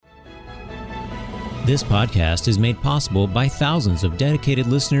This podcast is made possible by thousands of dedicated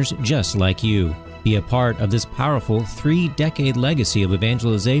listeners just like you. Be a part of this powerful 3-decade legacy of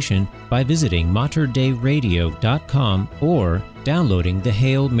evangelization by visiting materdeiradio.com or downloading the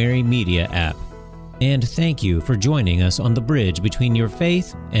Hail Mary Media app. And thank you for joining us on the bridge between your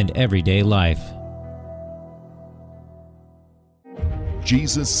faith and everyday life.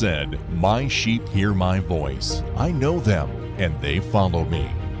 Jesus said, "My sheep hear my voice. I know them, and they follow me.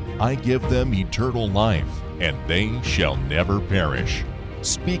 I give them eternal life, and they shall never perish."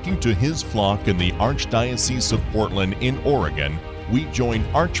 Speaking to his flock in the Archdiocese of Portland in Oregon, we join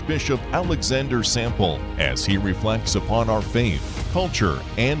Archbishop Alexander Sample as he reflects upon our faith, culture,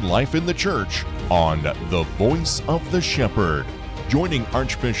 and life in the Church on The Voice of the Shepherd. Joining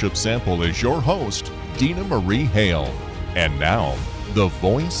Archbishop Sample is your host, Dina Marie Hale. And now, The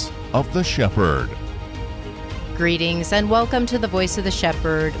Voice of the Shepherd. Greetings and welcome to The Voice of the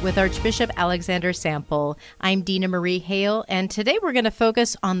Shepherd with Archbishop Alexander Sample. I'm Dina Marie Hale, and today we're going to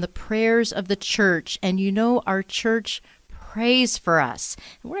focus on the prayers of the Church. And you know, our Church prays for us.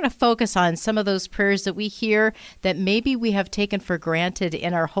 And we're going to focus on some of those prayers that we hear that maybe we have taken for granted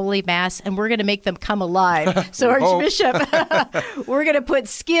in our Holy Mass, and we're going to make them come alive. So Archbishop, we're going to put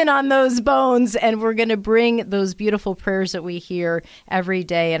skin on those bones, and we're going to bring those beautiful prayers that we hear every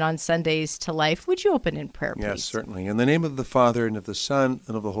day and on Sundays to life. Would you open in prayer, please? Yes, certainly. In the name of the Father, and of the Son,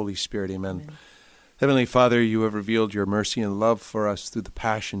 and of the Holy Spirit, amen. Heavenly Father, you have revealed your mercy and love for us through the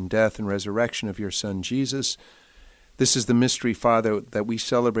passion, death, and resurrection of your Son, Jesus. This is the mystery, Father, that we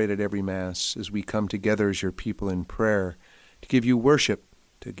celebrate at every Mass as we come together as your people in prayer to give you worship,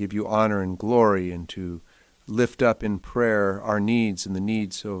 to give you honor and glory, and to lift up in prayer our needs and the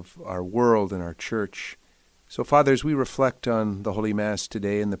needs of our world and our Church. So, Father, as we reflect on the Holy Mass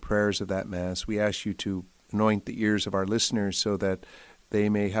today and the prayers of that Mass, we ask you to anoint the ears of our listeners so that they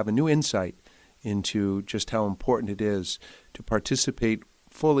may have a new insight into just how important it is to participate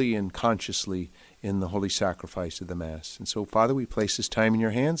fully and consciously in the holy sacrifice of the Mass. And so, Father, we place this time in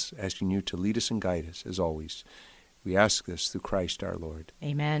your hands, asking you to lead us and guide us, as always. We ask this through Christ our Lord.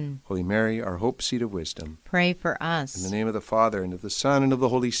 Amen. Holy Mary, our hope, seat of wisdom. Pray for us. In the name of the Father, and of the Son, and of the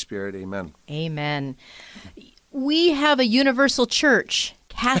Holy Spirit. Amen. Amen. We have a universal church.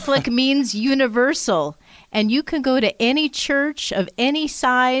 Catholic means universal. And you can go to any church of any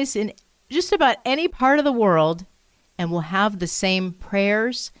size in just about any part of the world, and we'll have the same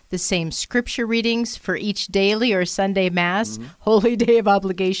prayers, the same scripture readings for each daily or Sunday Mass, holy day of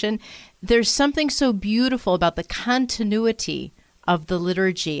obligation. There's something so beautiful about the continuity of the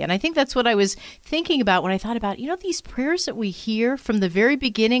liturgy. And I think that's what I was thinking about when I thought about, these prayers that we hear from the very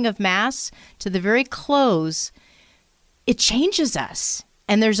beginning of Mass to the very close, it changes us.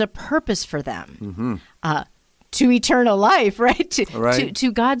 And there's a purpose for them. To eternal life, right?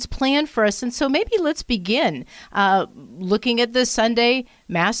 To God's plan for us. And so maybe let's begin looking at the Sunday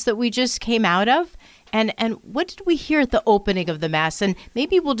Mass that we just came out of. And what did we hear at the opening of the Mass? And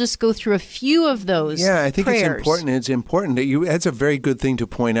maybe we'll just go through a few of those I think prayers. It's important that that's a very good thing to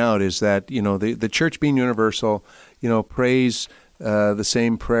point out, is that, the Church being universal, prays the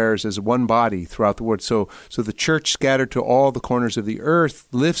same prayers as one body throughout the world. So the Church, scattered to all the corners of the earth,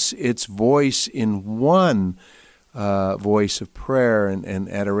 lifts its voice in one voice of prayer and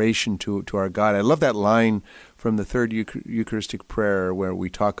adoration to our God. I love that line from the third Eucharistic prayer where we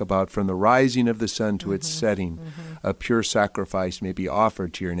talk about, from the rising of the sun to its setting, a pure sacrifice may be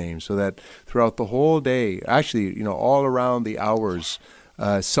offered to your name. So that throughout the whole day, actually, all around the hours,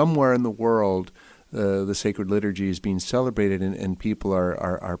 somewhere in the world, the sacred liturgy is being celebrated and people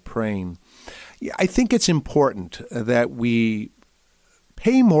are praying. Yeah, I think it's important that we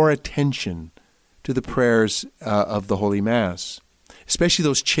pay more attention to the prayers of the Holy Mass, especially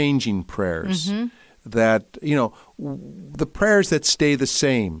those changing prayers, that, the prayers that stay the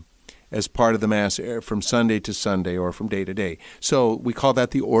same as part of the Mass from Sunday to Sunday or from day to day. So we call that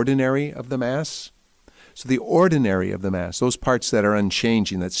the ordinary of the Mass. So the ordinary of the Mass, those parts that are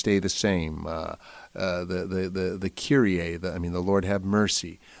unchanging, that stay the same, the Kyrie, the Lord have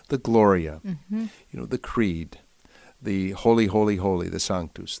mercy, the Gloria, the Creed, the Holy, Holy, Holy, the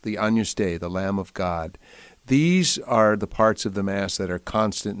Sanctus, the Agnus Dei, the Lamb of God. These are the parts of the Mass that are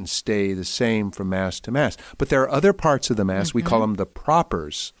constant and stay the same from Mass to Mass. But there are other parts of the Mass, we call them the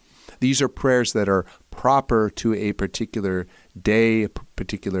propers. These are prayers that are proper to a particular day, a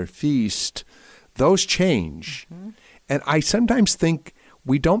particular feast. Those change. And I sometimes think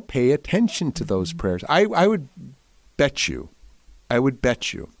we don't pay attention to those prayers. I would bet you,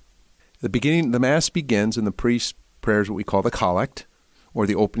 the Mass begins and the priest prayers what we call the collect, or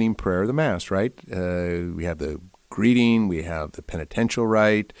the opening prayer of the Mass, right? We have the greeting, we have the penitential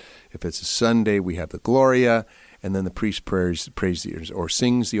rite. If it's a Sunday, we have the Gloria, and then the priest prays or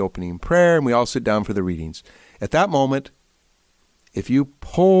sings the opening prayer, and we all sit down for the readings. At that moment, if you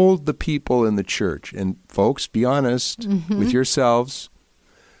polled the people in the church, and folks, be honest with yourselves,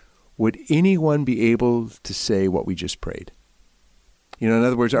 would anyone be able to say what we just prayed? You know, in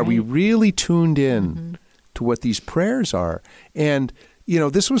other words, are we really tuned in to what these prayers are? And, you know,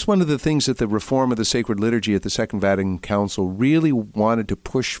 this was one of the things that the reform of the sacred liturgy at the Second Vatican Council really wanted to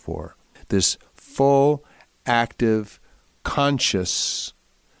push for, this full, active, conscious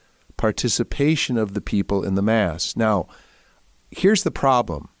participation of the people in the Mass. Now, here's the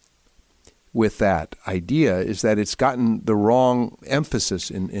problem with that idea, is that it's gotten the wrong emphasis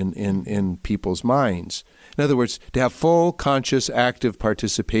in people's minds. In other words, to have full, conscious, active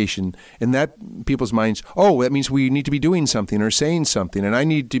participation in that people's minds, oh, that means we need to be doing something or saying something, and I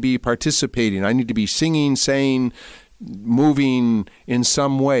need to be participating. I need to be singing, saying, moving in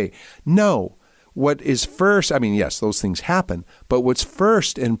some way. No. What is first, I mean, yes, those things happen, but what's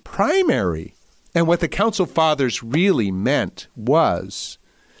first and primary, and what the Council Fathers really meant was,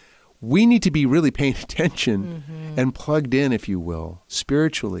 we need to be really paying attention and plugged in, if you will,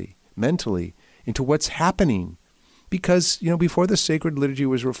 spiritually, mentally, into what's happening. Because, you know, before the sacred liturgy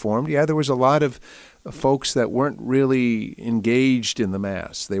was reformed, there was a lot of folks that weren't really engaged in the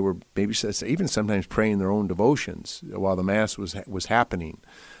Mass. They were maybe even sometimes praying their own devotions while the Mass was happening.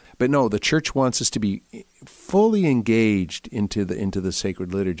 But no, the Church wants us to be fully engaged into the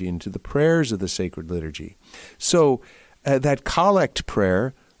sacred liturgy, into the prayers of the sacred liturgy. So that collect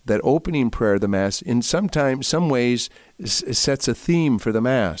prayer, that opening prayer of the Mass, in some ways sets a theme for the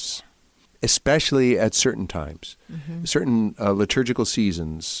Mass, especially at certain times, certain liturgical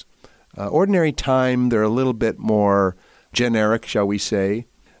seasons. Ordinary time, they're a little bit more generic, shall we say.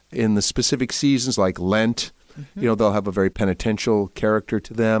 In the specific seasons like Lent, you know, they'll have a very penitential character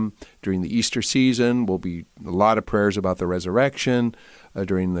to them. During the Easter season, will be a lot of prayers about the resurrection.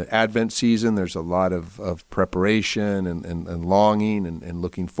 During the Advent season, there's a lot of preparation and longing and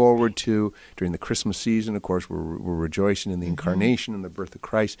looking forward to. During the Christmas season, of course, we're rejoicing in the incarnation and the birth of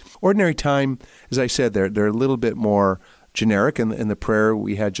Christ. Ordinary time, as I said, they're a little bit more generic, and the prayer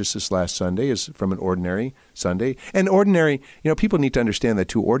we had just this last Sunday is from an ordinary Sunday. And ordinary, you know, people need to understand that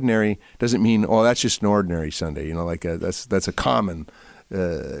too. Ordinary doesn't mean, oh, that's just an ordinary Sunday, you know, like that's a common,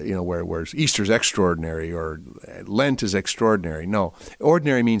 you know, whereas Easter's extraordinary or Lent is extraordinary. No,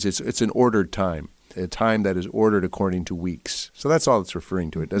 ordinary means it's an ordered time, a time that is ordered according to weeks. So that's all it's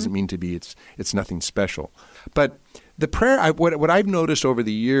referring to. It doesn't mean to be it's nothing special. But the prayer, what I've noticed over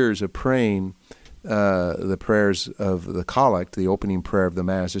the years of praying the prayers of the collect, the opening prayer of the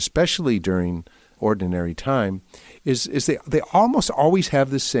Mass, especially during ordinary time, is they almost always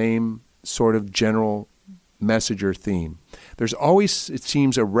have the same sort of general message or theme. There's always, it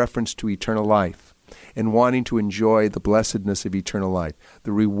seems, a reference to eternal life and wanting to enjoy the blessedness of eternal life,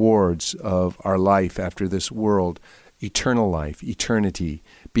 the rewards of our life after this world, eternal life, eternity,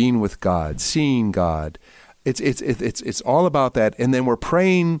 being with God, seeing God. It's all about that. And then we're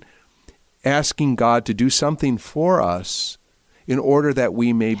praying, asking God to do something for us in order that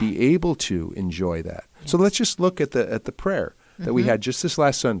we may be able to enjoy that. So let's just look at the prayer that we had just this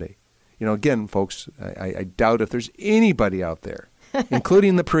last Sunday. You know, again, folks, I doubt if there's anybody out there,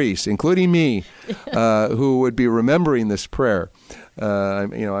 including the priest, including me, who would be remembering this prayer.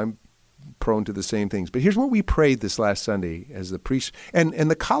 I'm prone to the same things. But here's what we prayed this last Sunday as the priest. And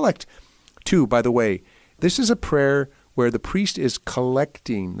the collect, too, by the way, this is a prayer where the priest is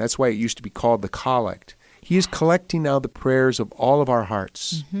collecting. That's why it used to be called the collect. He is collecting now the prayers of all of our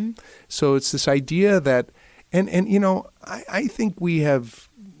hearts. So it's this idea that, and you know, I think we have,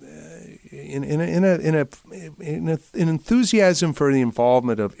 in an enthusiasm for the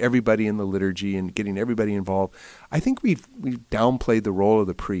involvement of everybody in the liturgy and getting everybody involved, I think we've downplayed the role of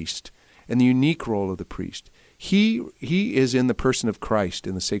the priest and the unique role of the priest. He is in the person of Christ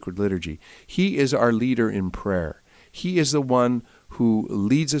in the sacred liturgy. He is our leader in prayer. He is the one who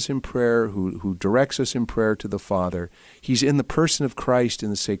leads us in prayer, who directs us in prayer to the Father. He's in the person of Christ in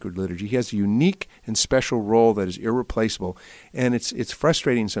the sacred liturgy. He has a unique and special role that is irreplaceable. And it's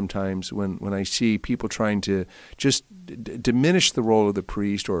frustrating sometimes when I see people trying to just diminish the role of the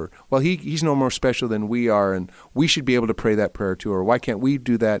priest, or, well, he's no more special than we are, and we should be able to pray that prayer too, or why can't we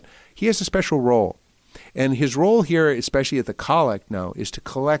do that? He has a special role. And his role here, especially at the collect now, is to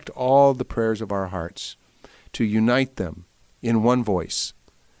collect all the prayers of our hearts, to unite them in one voice.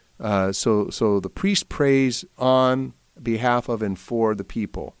 So the priest prays on behalf of and for the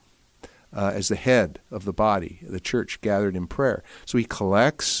people as the head of the body, the church gathered in prayer. So he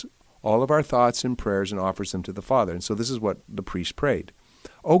collects all of our thoughts and prayers and offers them to the Father. And so this is what the priest prayed.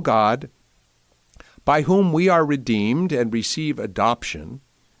 O God, by whom we are redeemed and receive adoption,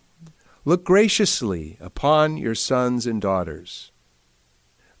 look graciously upon your sons and daughters,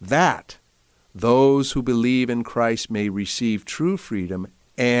 that those who believe in Christ may receive true freedom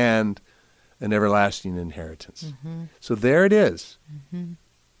and an everlasting inheritance. Mm-hmm. So there it is. Mm-hmm.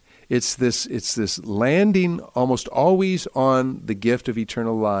 It's this landing almost always on the gift of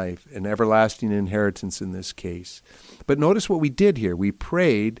eternal life and everlasting inheritance in this case. But notice what we did here. We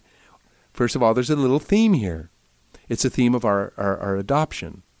prayed. First of all, there's a little theme here. It's a theme of our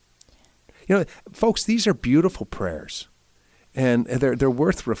adoption. You know, folks, these are beautiful prayers, and they're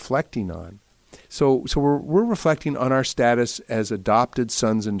worth reflecting on. So we're reflecting on our status as adopted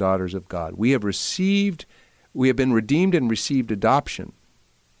sons and daughters of God. We have been redeemed and received adoption.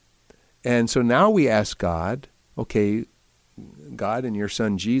 And so now we ask God, okay, God, and your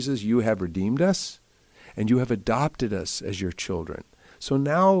Son Jesus, you have redeemed us, and you have adopted us as your children. So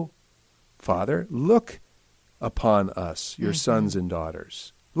now, Father, look upon us, your sons and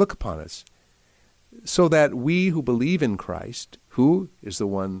daughters. Look upon us, so that we who believe in Christ, who is the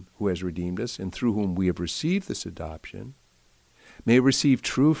one who has redeemed us, and through whom we have received this adoption, may receive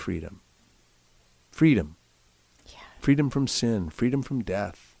true freedom. Freedom. Yeah. Freedom from sin, freedom from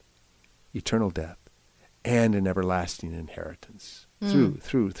death, eternal death, and an everlasting inheritance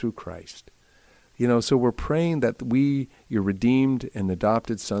through Christ. You know, so we're praying that we, your redeemed and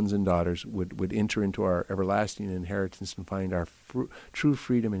adopted sons and daughters, would enter into our everlasting inheritance and find our true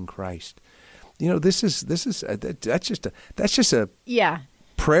freedom in Christ. You know, that's just a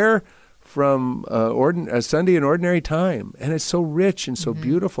prayer from a Sunday in ordinary time, and it's so rich and so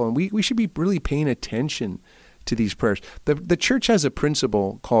beautiful, and we should be really paying attention to these prayers. The church has a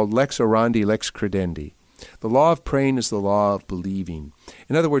principle called lex orandi, lex credendi. The law of praying is the law of believing.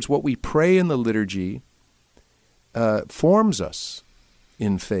 In other words, what we pray in the liturgy forms us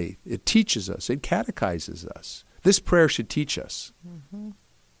in faith. It teaches us. It catechizes us. This prayer should teach us. Mm-hmm.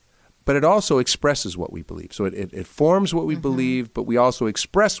 But it also expresses what we believe. So it forms what we believe, but we also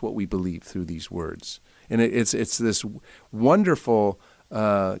express what we believe through these words. And it's this wonderful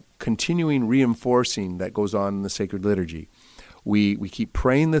continuing reinforcing that goes on in the sacred liturgy. We keep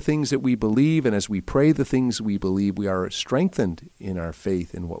praying the things that we believe, and as we pray the things we believe, we are strengthened in our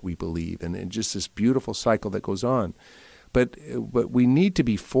faith in what we believe, and just this beautiful cycle that goes on. But we need to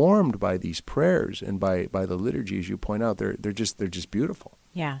be formed by these prayers and by the liturgy, as you point out. They're just beautiful.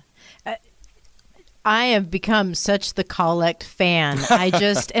 Yeah. I have become such the collect fan.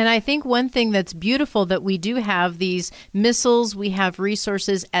 And I think one thing that's beautiful that we do have these missals, we have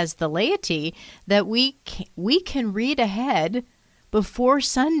resources as the laity that we can read ahead before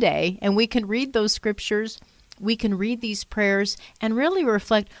Sunday, and we can read those scriptures, we can read these prayers and really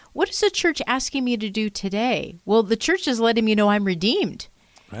reflect, what is the church asking me to do today? Well, the church is letting me know I'm redeemed,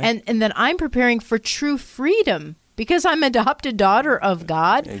 right. and that I'm preparing for true freedom because I'm adopted daughter of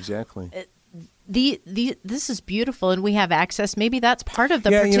God. Exactly. This is beautiful, and we have access. Maybe that's part of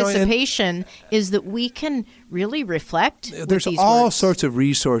the participation, is that we can really reflect. There's with these all words. sorts of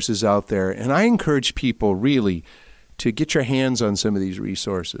resources out there, and I encourage people really to get your hands on some of these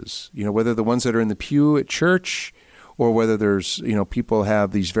resources. You know, whether the ones that are in the pew at church, or whether there's, people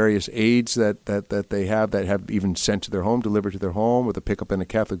have these various aids that they have even sent to their home, delivered to their home, with a pickup in a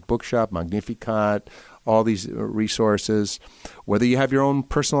Catholic bookshop, Magnificat, all these resources. Whether you have your own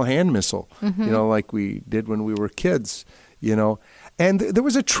personal hand missal, like we did when we were kids, And there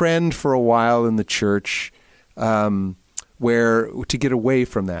was a trend for a while in the church where to get away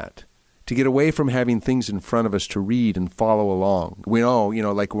from that. To get away from having things in front of us to read and follow along. We know,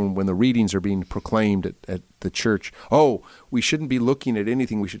 like when the readings are being proclaimed at the church, we shouldn't be looking at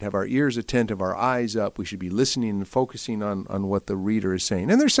anything. We should have our ears attentive, our eyes up. We should be listening and focusing on what the reader is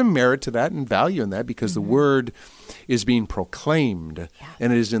saying. And there's some merit to that and value in that, because the word is being proclaimed. Yeah.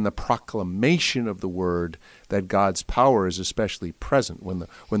 And it is in the proclamation of the word that God's power is especially present.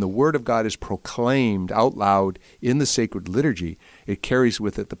 When the word of God is proclaimed out loud in the sacred liturgy, it carries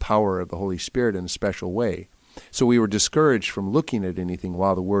with it the power of the Holy Spirit in a special way. So we were discouraged from looking at anything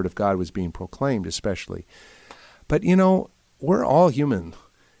while the word of God was being proclaimed, especially. But, we're all human,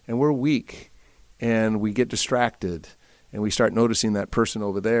 and we're weak, and we get distracted, and we start noticing that person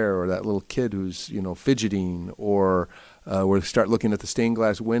over there, or that little kid who's, fidgeting, or we start looking at the stained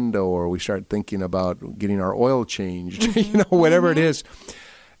glass window, or we start thinking about getting our oil changed, whatever it is.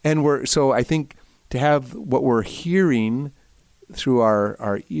 And so I think to have what we're hearing through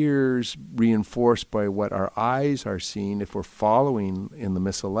our ears, reinforced by what our eyes are seeing, if we're following in the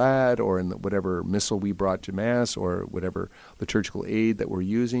Missalad or in whatever missal we brought to Mass or whatever liturgical aid that we're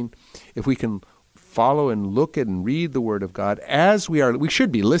using, if we can follow and look at and read the Word of God as we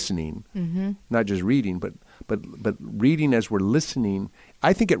should be listening, not just reading, but reading as we're listening,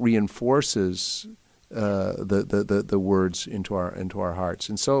 I think it reinforces the words into our hearts.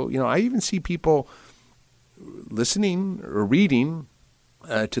 And so, I even see people listening or reading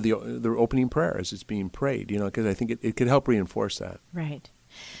to the opening prayer as it's being prayed, because I think it could help reinforce that. Right.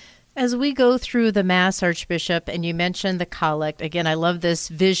 As we go through the Mass, Archbishop, and you mentioned the collect, again, I love this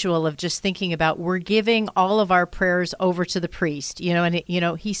visual of just thinking about we're giving all of our prayers over to the priest,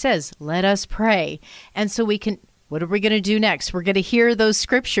 he says, let us pray. And so what are we going to do next? We're going to hear those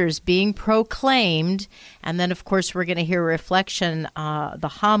scriptures being proclaimed, and then, of course, we're going to hear a reflection, the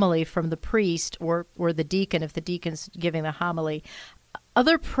homily from the priest or the deacon, if the deacon's giving the homily.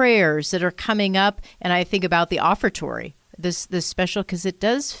 Other prayers that are coming up, and I think about the offertory, this special, because it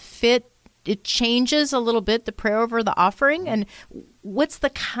does fit, it changes a little bit, the prayer over the offering, and what's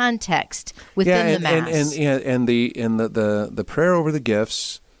the context within the Mass? And the prayer over the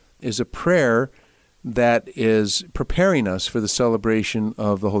gifts is a prayer that is preparing us for the celebration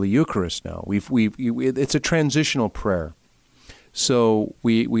of the Holy Eucharist now. It's a transitional prayer. So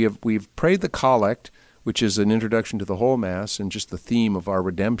we've prayed the collect, which is an introduction to the whole Mass and just the theme of our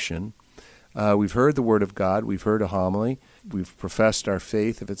redemption. We've heard the Word of God. We've heard a homily. We've professed our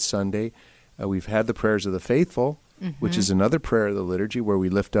faith if it's Sunday. We've had the prayers of the faithful, which is another prayer of the liturgy where we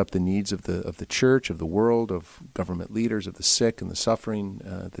lift up the needs of the church, of the world, of government leaders, of the sick and the suffering,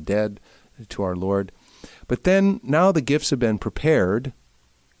 the dead, to our Lord. But then now the gifts have been prepared.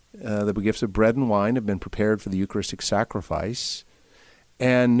 The gifts of bread and wine have been prepared for the Eucharistic sacrifice.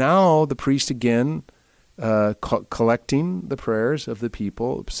 And now the priest again, collecting the prayers of the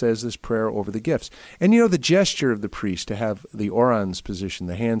people, says this prayer over the gifts. And the gesture of the priest to have the orans position,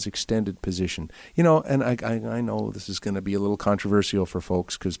 the hands extended position, and I know this is going to be a little controversial for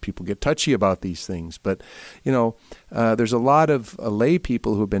folks because people get touchy about these things, but there's a lot of lay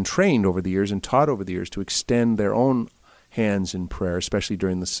people who have been trained over the years and taught over the years to extend their own hands in prayer, especially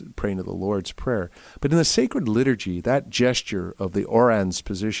during the praying of the Lord's Prayer. But in the sacred liturgy, that gesture of the orans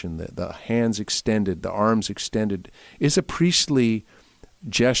position, the hands extended, the arms extended, is a priestly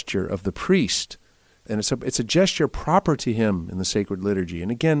gesture of the priest. And it's a gesture proper to him in the sacred liturgy.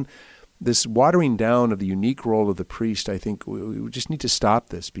 And again, this watering down of the unique role of the priest, I think we just need to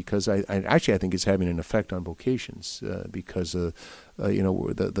stop this, because I think it's having an effect on vocations because of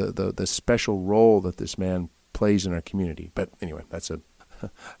the special role that this man plays in our community. But anyway, that's a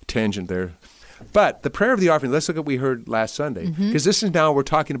tangent there. But the prayer of the offering, let's look at what we heard last Sunday, because this is now we're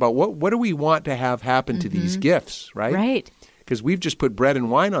talking about what do we want to have happen to these gifts, right? Right. Because we've just put bread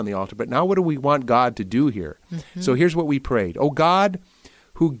and wine on the altar, but now what do we want God to do here? So here's what we prayed. O God,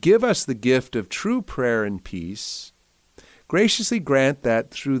 who give us the gift of true prayer and peace, graciously grant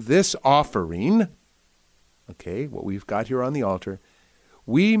that through this offering, what we've got here on the altar,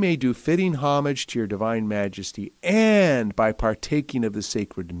 we may do fitting homage to your divine majesty, and by partaking of the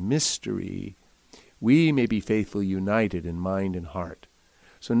sacred mystery, we may be faithfully united in mind and heart.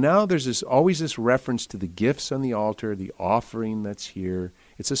 So now there's always this reference to the gifts on the altar, the offering that's here.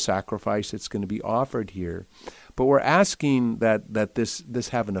 It's a sacrifice that's going to be offered here. But we're asking that this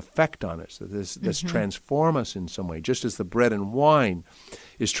have an effect on us, that this transform us in some way, just as the bread and wine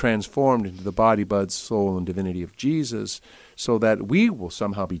is transformed into the body, blood, soul, and divinity of Jesus, so that we will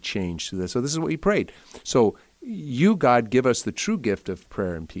somehow be changed through this. So this is what we prayed. So you, God, give us the true gift of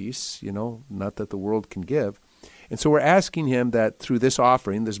prayer and peace, not that the world can give. And so we're asking him that through this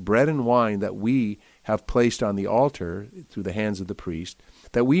offering, this bread and wine that we have placed on the altar through the hands of the priest,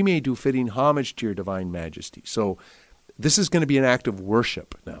 that we may do fitting homage to your divine majesty. So this is going to be an act of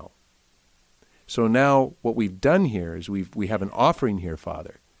worship now. So now what we've done here is we have an offering here,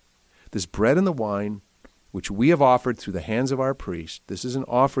 Father. This bread and the wine, which we have offered through the hands of our priest, this is an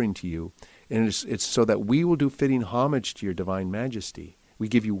offering to you, and it's so that we will do fitting homage to your divine majesty. We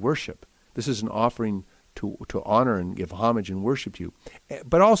give you worship. This is an offering to honor and give homage and worship you.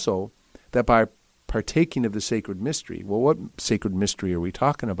 But also that by partaking of the sacred mystery, well, what sacred mystery are we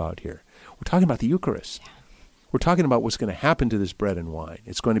talking about here? We're talking about the Eucharist. Yeah. We're talking about what's going to happen to this bread and wine.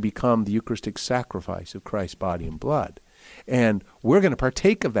 It's going to become the Eucharistic sacrifice of Christ's body and blood. And we're going to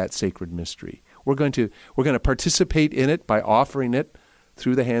partake of that sacred mystery. We're going to participate in it by offering it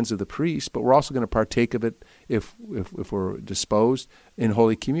through the hands of the priest, but we're also going to partake of it if we're disposed in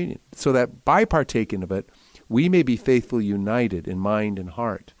Holy Communion, so that by partaking of it, we may be faithfully united in mind and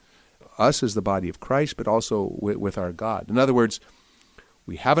heart. us as the body of Christ, but also with our God. In other words,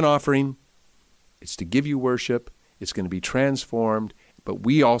 we have an offering. It's to give you worship. It's going to be transformed, but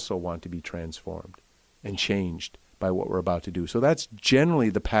we also want to be transformed and changed by what we're about to do. So that's generally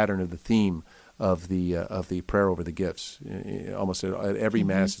the pattern of the theme of the prayer over the gifts. Almost at every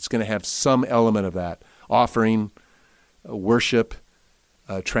Mass, it's going to have some element of that: offering, worship,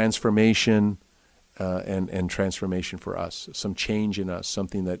 transformation, and transformation for us, some change in us,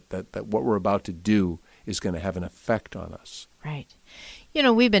 something that what we're about to do is going to have an effect on us. Right.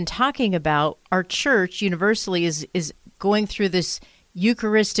 We've been talking about our church universally is going through this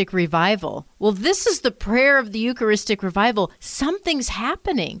Eucharistic revival. Well, this is the prayer of the Eucharistic revival. Something's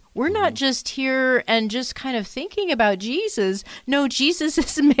happening. We're not just here and just kind of thinking about Jesus. No, Jesus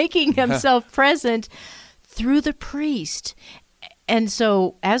is making himself present through the priest. And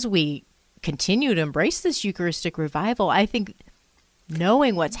so as we continue to embrace this Eucharistic revival, I think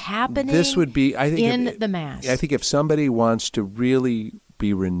knowing what's happening this would be, I think, in the Mass. I think if somebody wants to really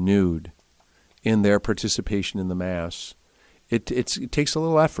be renewed in their participation in the Mass, it takes a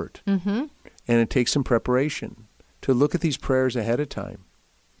little effort, and it takes some preparation to look at these prayers ahead of time,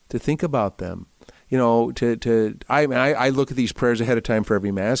 to think about them. I look at these prayers ahead of time for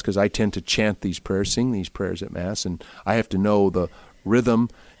every Mass because I tend to chant these prayers, sing these prayers at Mass, and I have to know the rhythm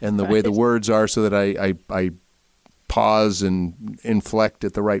and the way the words are so that I pause and inflect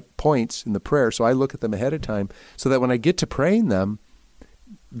at the right points in the prayer. So I look at them ahead of time so that when I get to praying them,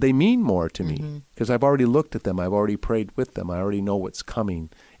 they mean more to me because I've already looked at them. I've already prayed with them. I already know what's coming,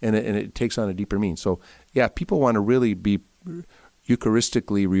 and it takes on a deeper meaning. So, yeah, people want to really be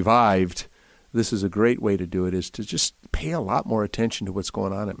Eucharistically revived. This is a great way to do it, is to just pay a lot more attention to what's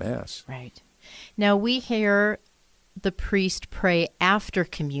going on at Mass. Right. Now, we hear the priest pray after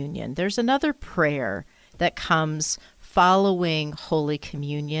communion. There's another prayer that comes following Holy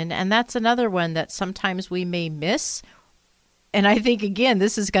Communion, and that's another one that sometimes we may miss. And I think, again,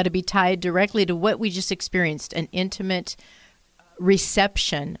 this has got to be tied directly to what we just experienced, an intimate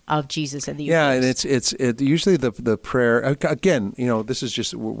reception of Jesus and the Eucharist. Yeah, and it's usually the prayer, again, this is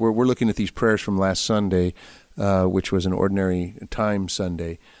just, we're looking at these prayers from last Sunday, which was an ordinary time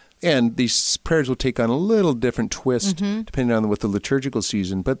Sunday. And these prayers will take on a little different twist depending on what the liturgical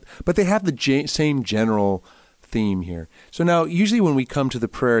season, but they have the same general theme here. So now, usually when we come to the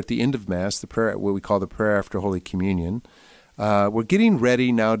prayer at the end of Mass, the prayer, what we call the prayer after Holy Communion, we're getting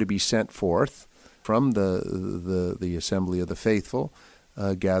ready now to be sent forth from the assembly of the faithful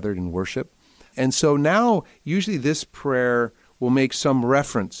gathered in worship. And so now, usually this prayer will make some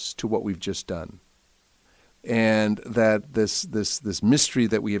reference to what we've just done. And that this mystery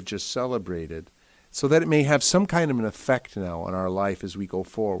that we have just celebrated, so that it may have some kind of an effect now on our life as we go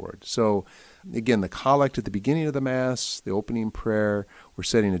forward. So, again, the collect at the beginning of the Mass, the opening prayer, we're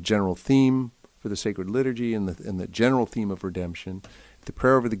setting a general theme for the sacred liturgy and the general theme of redemption. The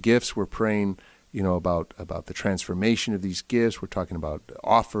prayer over the gifts, we're praying, about the transformation of these gifts. We're talking about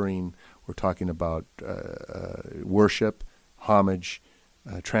offering. We're talking about worship, homage,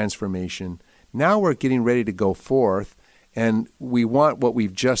 transformation. Now we're getting ready to go forth, and we want what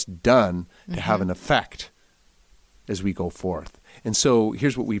we've just done to have an effect as we go forth. And so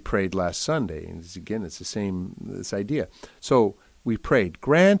here's what we prayed last Sunday. And it's the same, this idea. So we prayed,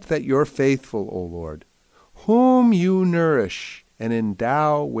 grant that your faithful, O Lord, whom you nourish and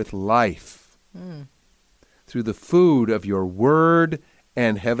endow with life through the food of your word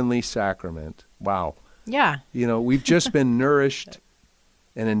and heavenly sacrament. Wow. Yeah. We've just been nourished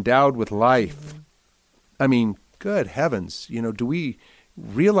and endowed with life. I mean, good heavens, do we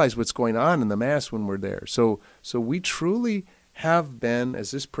realize what's going on in the Mass when we're there? So we truly have been,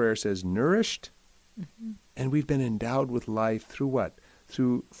 as this prayer says, nourished, and we've been endowed with life through what?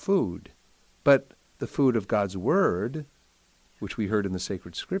 Through food. But the food of God's Word, which we heard in the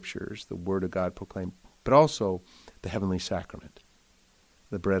sacred Scriptures, the Word of God proclaimed, but also the heavenly sacrament,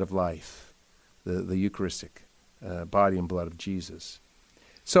 the bread of life, the Eucharistic body and blood of Jesus.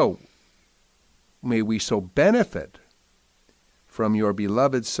 So, may we so benefit from your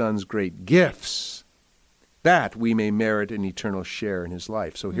beloved Son's great gifts that we may merit an eternal share in his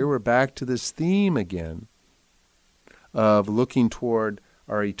life. So here we're back to this theme again of looking toward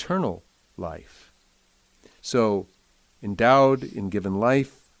our eternal life. So, endowed and given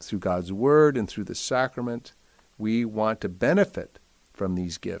life through God's Word and through the sacrament, we want to benefit from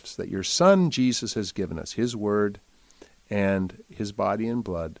these gifts that your Son Jesus has given us, his Word and his body and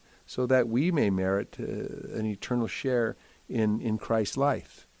blood, so that we may merit an eternal share in Christ's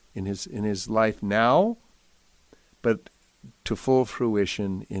life, in his life now, but to full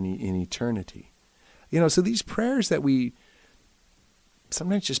fruition in eternity. So these prayers that we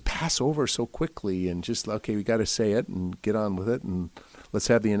sometimes just pass over so quickly and just, okay, we got to say it and get on with it, and let's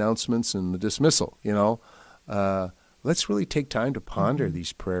have the announcements and the dismissal, Let's really take time to ponder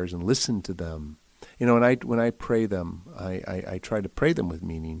these prayers and listen to them. When I pray them, I try to pray them with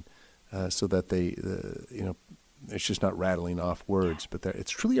meaning, so that it's just not rattling off words, but it's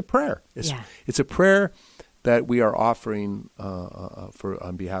truly a prayer. It's a prayer that we are offering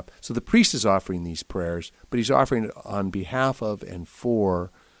on behalf. So the priest is offering these prayers, but he's offering it on behalf of and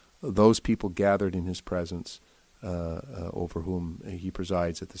for those people gathered in his presence, over whom he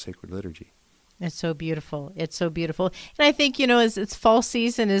presides at the sacred liturgy. It's so beautiful. It's so beautiful. And I think, as it's fall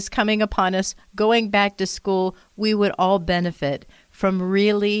season is coming upon us, going back to school, we would all benefit from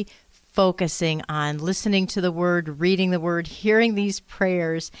really focusing on listening to the Word, reading the Word, hearing these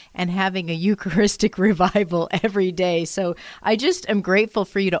prayers, and having a Eucharistic revival every day. So I just am grateful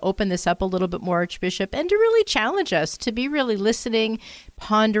for you to open this up a little bit more, Archbishop, and to really challenge us to be really listening,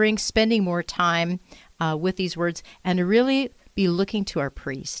 pondering, spending more time with these words, and to really be looking to our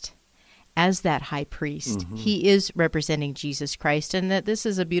priest as that high priest. He is representing Jesus Christ, and that this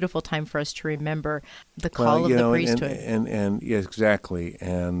is a beautiful time for us to remember the call of the priesthood. And yes, exactly.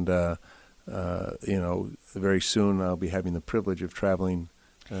 And, very soon I'll be having the privilege of traveling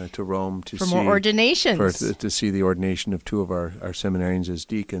to Rome to see more ordinations. To see the ordination of two of our seminarians as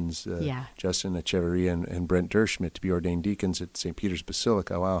deacons, Justin Echeverria and Brent Derschmidt, to be ordained deacons at St. Peter's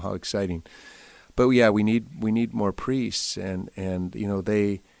Basilica. Wow, how exciting! But we need more priests, and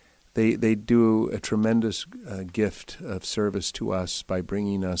They do a tremendous gift of service to us by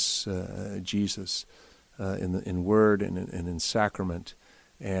bringing us Jesus in word and in sacrament,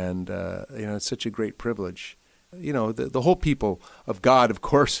 and it's such a great privilege. The whole people of God, of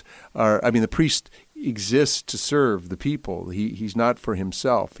course, the priest exists to serve the people. He's not for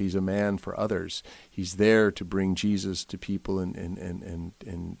himself. He's a man for others. He's there to bring Jesus to people and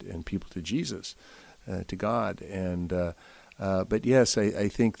people to Jesus, to God, and. But yes, I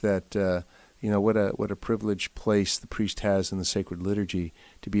think that what a privileged place the priest has in the sacred liturgy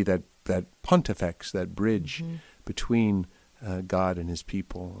to be that pontifex, that bridge between God and His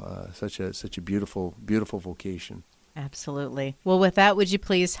people. Such a beautiful vocation. Absolutely. Well, with that, would you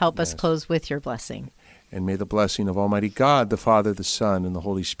please help us close with your blessing? And may the blessing of Almighty God, the Father, the Son, and the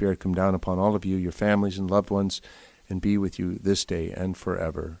Holy Spirit come down upon all of you, your families and loved ones, and be with you this day and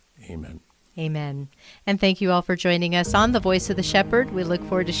forever. Amen. Amen. And thank you all for joining us on The Voice of the Shepherd. We look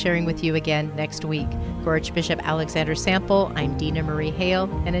forward to sharing with you again next week. For Archbishop Alexander Sample, I'm Dina Marie Hale,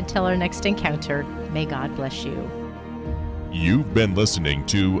 and until our next encounter, may God bless you. You've been listening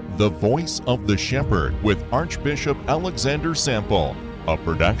to The Voice of the Shepherd with Archbishop Alexander Sample, a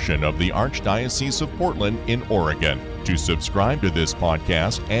production of the Archdiocese of Portland in Oregon. To subscribe to this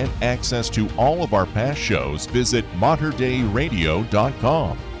podcast and access to all of our past shows, visit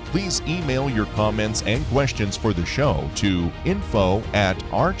materdeiradio.com. Please email your comments and questions for the show to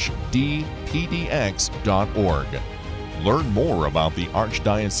info@archdpdx.org. Learn more about the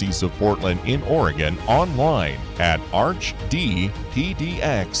Archdiocese of Portland in Oregon online at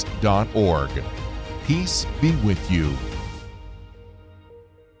archdpdx.org. Peace be with you.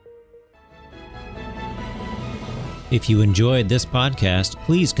 If you enjoyed this podcast,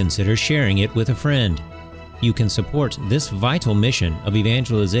 please consider sharing it with a friend. You can support this vital mission of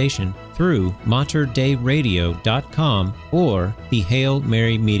evangelization through materdeiradio.com or the Hail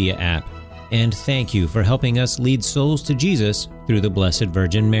Mary Media app. And thank you for helping us lead souls to Jesus through the Blessed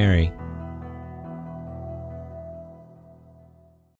Virgin Mary.